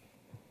attention.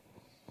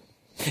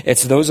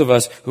 It's those of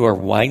us who are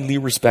widely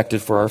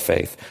respected for our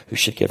faith who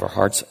should give our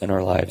hearts and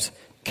our lives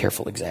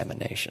careful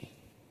examination.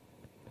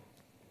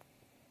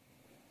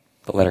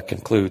 The letter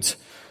concludes,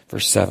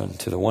 verse 7,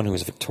 to the one who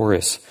is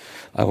victorious,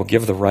 I will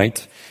give the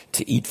right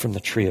to eat from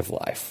the tree of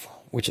life,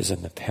 which is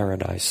in the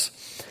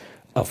paradise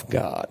of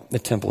God. The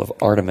temple of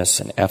Artemis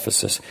in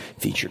Ephesus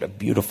featured a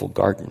beautiful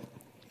garden.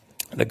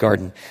 The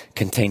garden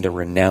contained a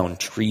renowned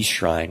tree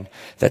shrine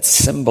that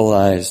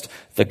symbolized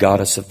the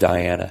goddess of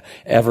Diana.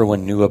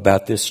 Everyone knew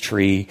about this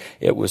tree.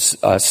 It was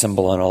a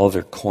symbol on all of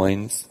their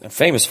coins. They're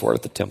famous for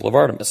it, the temple of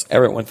Artemis.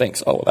 Everyone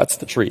thinks, oh, that's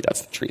the tree,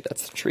 that's the tree,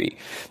 that's the tree.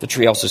 The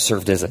tree also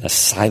served as an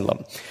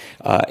asylum.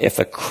 If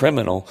a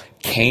criminal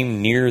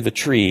came near the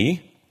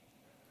tree,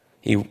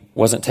 he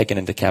wasn't taken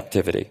into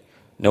captivity.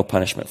 No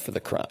punishment for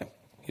the crime.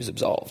 He was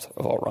absolved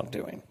of all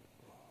wrongdoing.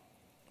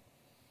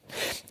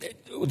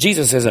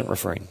 Jesus isn't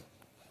referring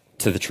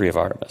to the tree of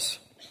Artemis.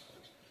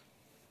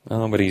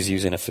 No, but he's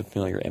using a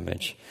familiar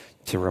image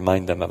to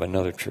remind them of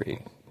another tree,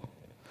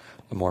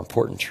 a more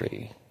important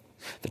tree,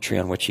 the tree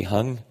on which he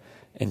hung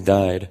and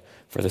died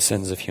for the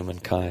sins of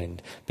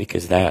humankind,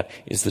 because that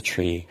is the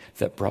tree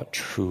that brought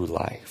true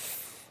life.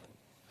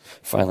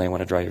 Finally, I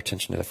want to draw your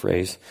attention to the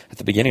phrase at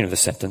the beginning of the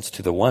sentence,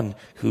 to the one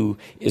who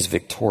is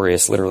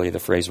victorious. Literally, the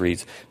phrase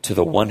reads, to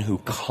the one who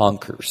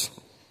conquers.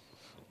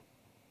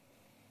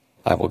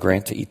 I will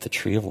grant to eat the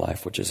tree of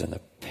life, which is in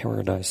the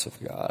paradise of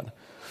God.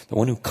 The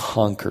one who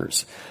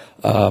conquers.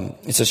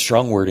 It's a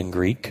strong word in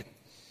Greek.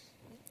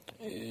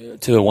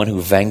 To the one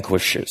who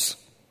vanquishes.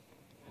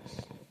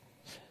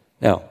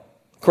 Now,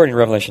 according to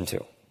Revelation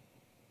 2,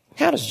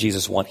 how does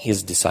Jesus want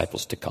his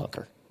disciples to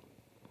conquer?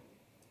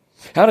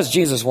 How does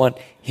Jesus want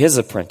his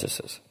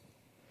apprentices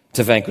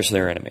to vanquish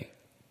their enemy?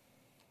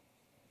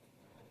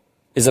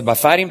 Is it by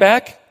fighting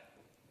back?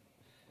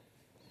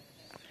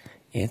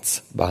 It's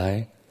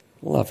by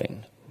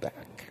loving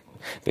back.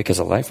 Because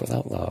a life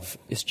without love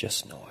is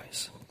just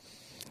noise.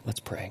 Let's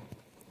pray.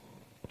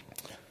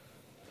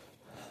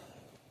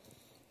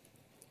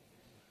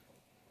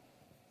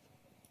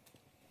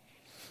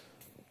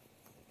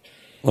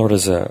 Lord,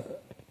 as the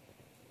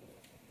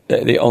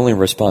only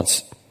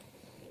response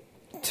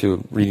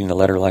to reading a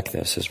letter like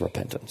this is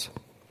repentance.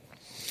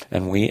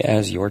 And we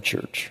as your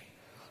church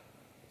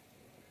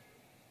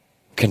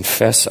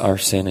confess our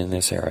sin in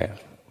this area.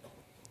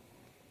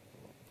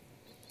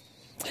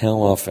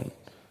 How often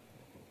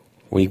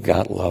we've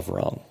got love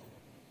wrong.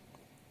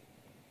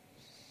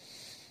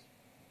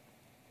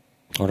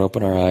 Lord,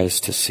 open our eyes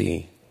to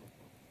see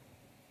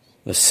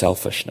the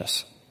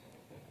selfishness.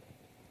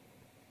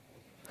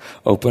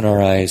 Open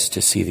our eyes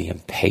to see the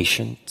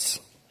impatience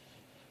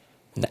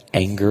and the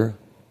anger,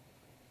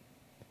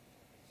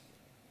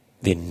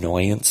 the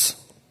annoyance.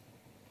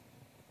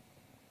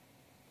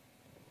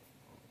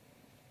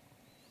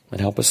 And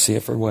help us see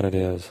it for what it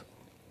is.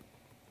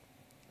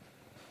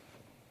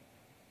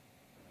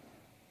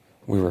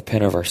 We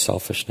repent of our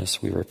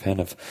selfishness. We repent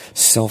of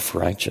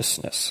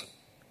self-righteousness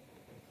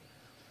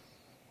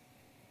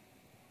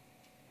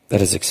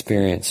that is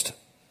experienced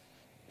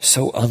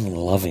so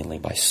unlovingly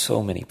by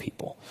so many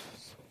people.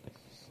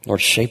 Lord,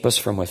 shape us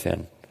from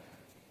within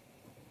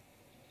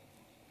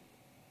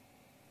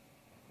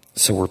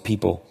so we're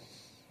people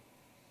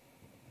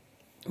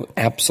who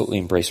absolutely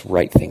embrace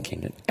right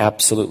thinking and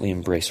absolutely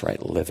embrace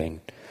right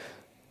living,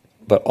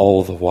 but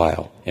all the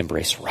while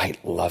embrace right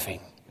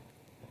loving.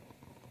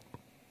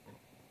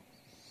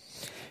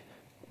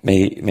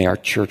 May our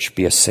church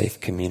be a safe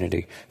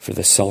community for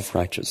the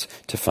self-righteous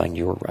to find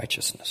your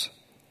righteousness.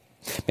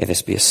 May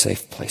this be a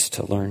safe place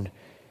to learn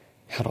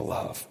how to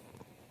love.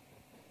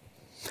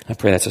 I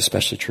pray that's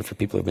especially true for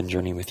people who have been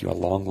journeying with you a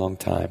long, long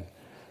time.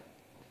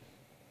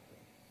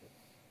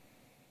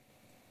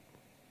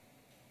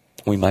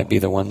 We might be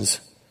the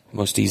ones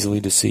most easily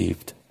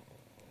deceived.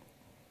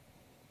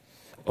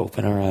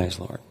 Open our eyes,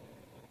 Lord.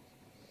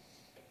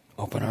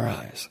 Open our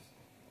eyes.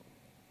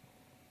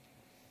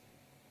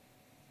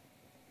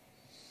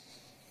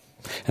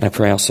 And I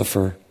pray also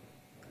for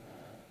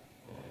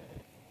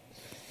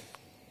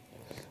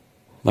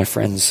my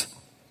friends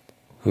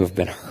who have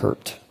been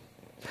hurt,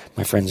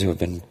 my friends who have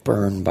been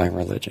burned by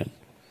religion.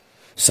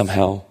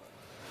 Somehow,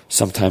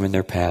 sometime in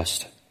their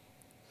past,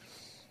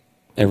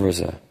 there was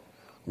a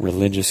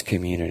religious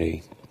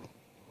community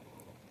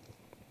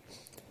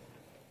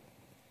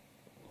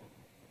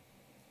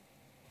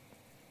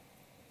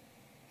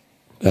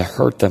that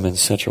hurt them in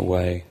such a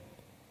way.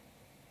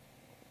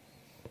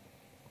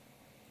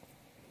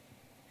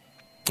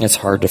 It's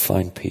hard to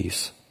find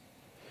peace.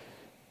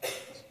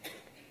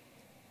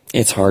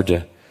 It's hard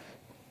to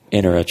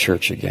enter a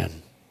church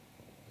again.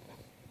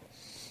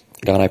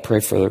 God, I pray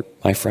for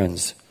my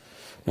friends,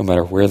 no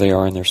matter where they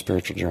are in their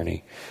spiritual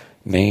journey,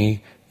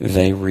 may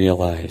they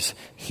realize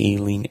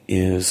healing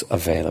is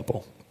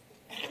available.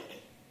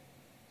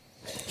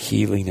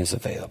 Healing is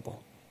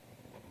available.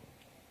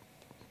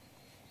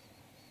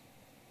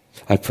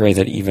 I pray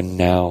that even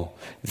now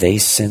they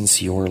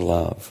sense your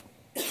love.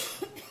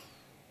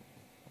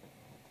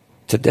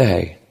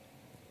 Today,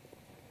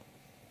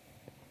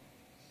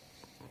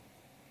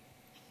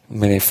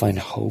 may they find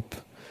hope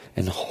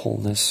and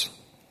wholeness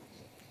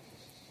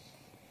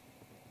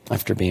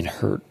after being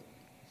hurt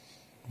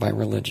by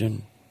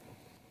religion.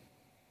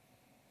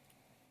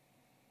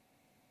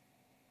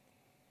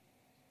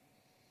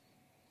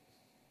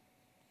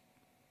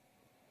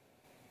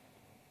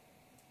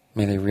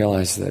 May they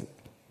realize that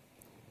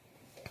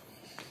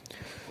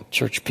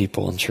church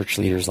people and church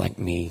leaders like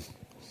me,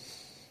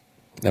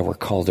 that we're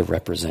called to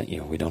represent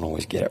you. We don't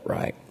always get it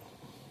right.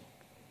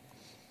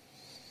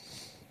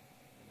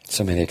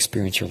 So may they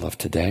experience your love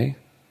today,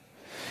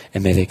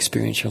 and may they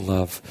experience your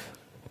love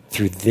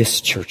through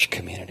this church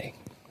community,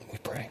 we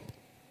pray.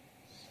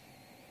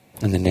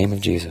 In the name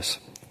of Jesus,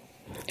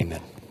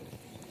 amen.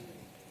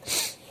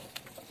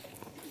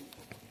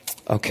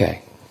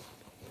 Okay,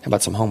 how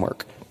about some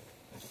homework?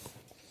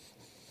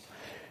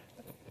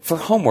 For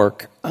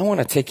homework, I want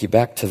to take you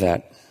back to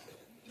that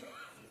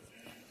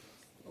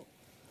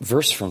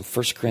verse from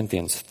 1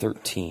 Corinthians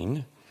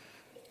 13,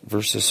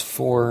 verses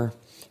 4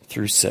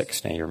 through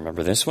 6. Now you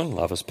remember this one.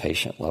 Love is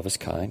patient, love is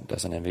kind,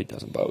 doesn't envy,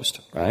 doesn't boast,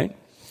 right?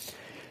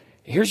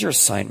 Here's your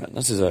assignment.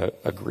 This is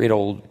a great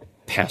old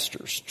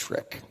pastor's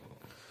trick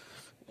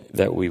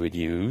that we would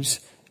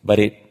use, but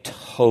it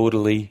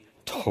totally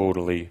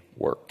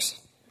works.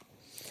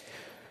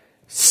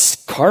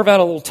 Carve out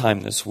a little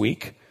time this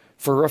week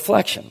for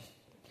reflection.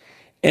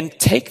 And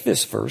take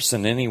this verse,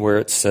 and anywhere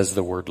it says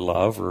the word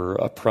love or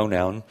a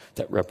pronoun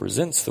that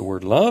represents the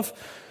word love,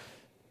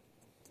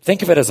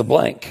 think of it as a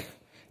blank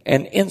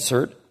and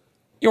insert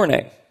your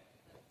name.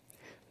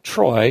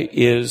 Troy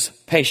is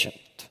patient.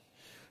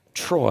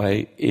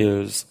 Troy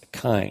is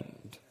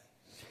kind.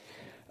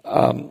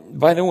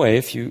 By the way,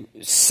 if you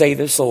say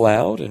this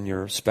aloud and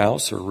your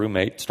spouse or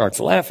roommate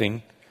starts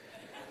laughing,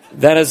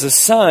 that is a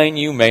sign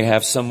you may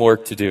have some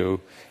work to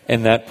do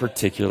in that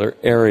particular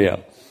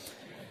area.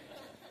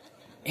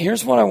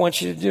 Here's what I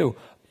want you to do.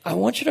 I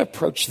want you to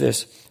approach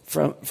this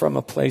from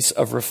a place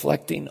of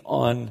reflecting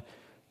on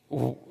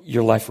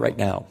your life right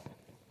now.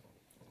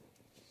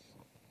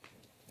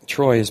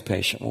 Troy is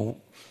patient. Well,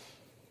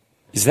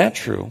 is that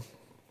true?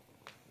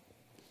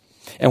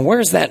 And where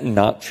is that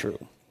not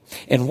true?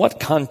 In what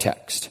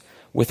context?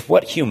 With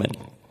what human?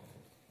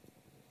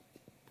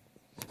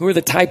 Who are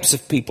the types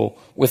of people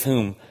with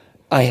whom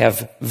I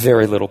have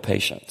very little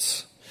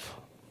patience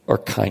or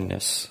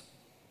kindness,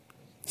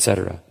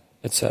 etc.,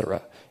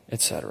 etc.,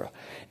 etc.?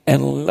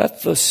 And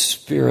let the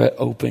Spirit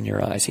open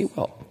your eyes. He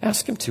will.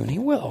 Ask him to, and he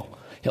will.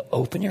 He'll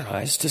open your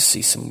eyes to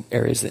see some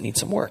areas that need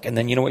some work. And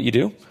then you know what you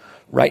do?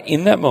 Right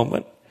in that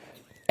moment,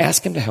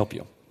 ask him to help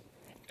you.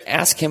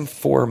 Ask him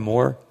for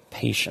more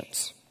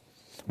patience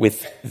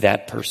with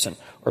that person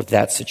or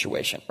that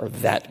situation or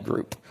that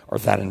group or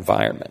that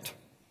environment.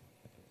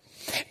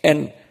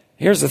 And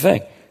here's the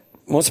thing.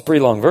 Well, it's a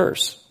pretty long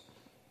verse.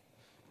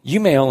 You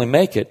may only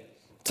make it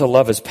to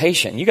love is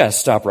patient. You got to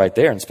stop right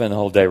there and spend the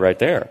whole day right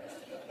there.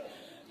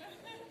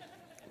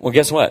 Well,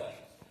 guess what?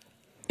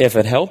 If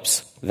it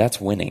helps,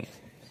 that's winning.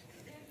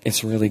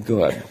 It's really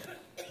good.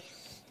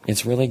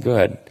 It's really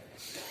good.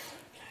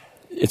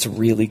 It's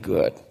really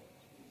good.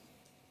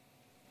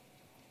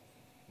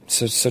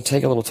 So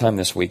take a little time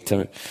this week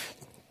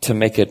to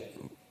make it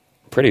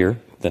prettier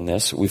than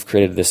this. We've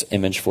created this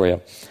image for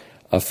you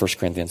of 1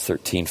 Corinthians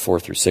 13, 4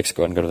 through 6.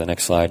 Go ahead and go to the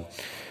next slide.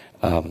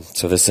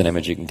 So this is an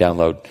image you can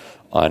download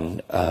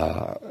on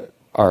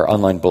our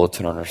online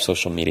bulletin on our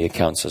social media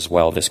accounts as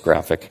well. This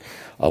graphic,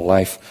 a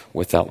life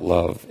without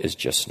love is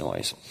just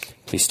noise.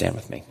 Please stand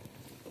with me.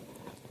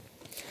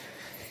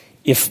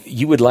 If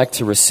you would like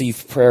to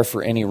receive prayer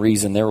for any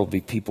reason, there will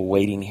be people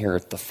waiting here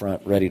at the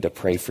front ready to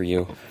pray for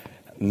you.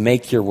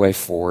 Make your way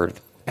forward.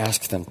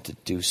 Ask them to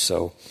do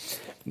so.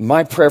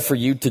 My prayer for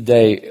you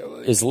today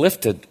is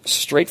lifted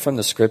straight from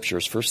the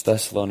scriptures, 1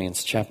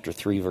 Thessalonians chapter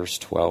 3, verse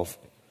 12.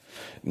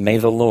 May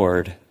the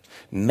Lord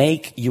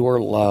make your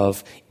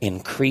love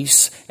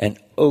increase and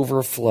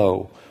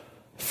overflow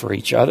for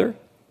each other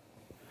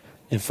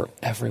and for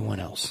everyone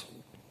else.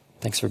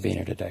 Thanks for being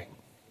here today.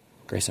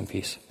 Grace and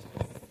peace.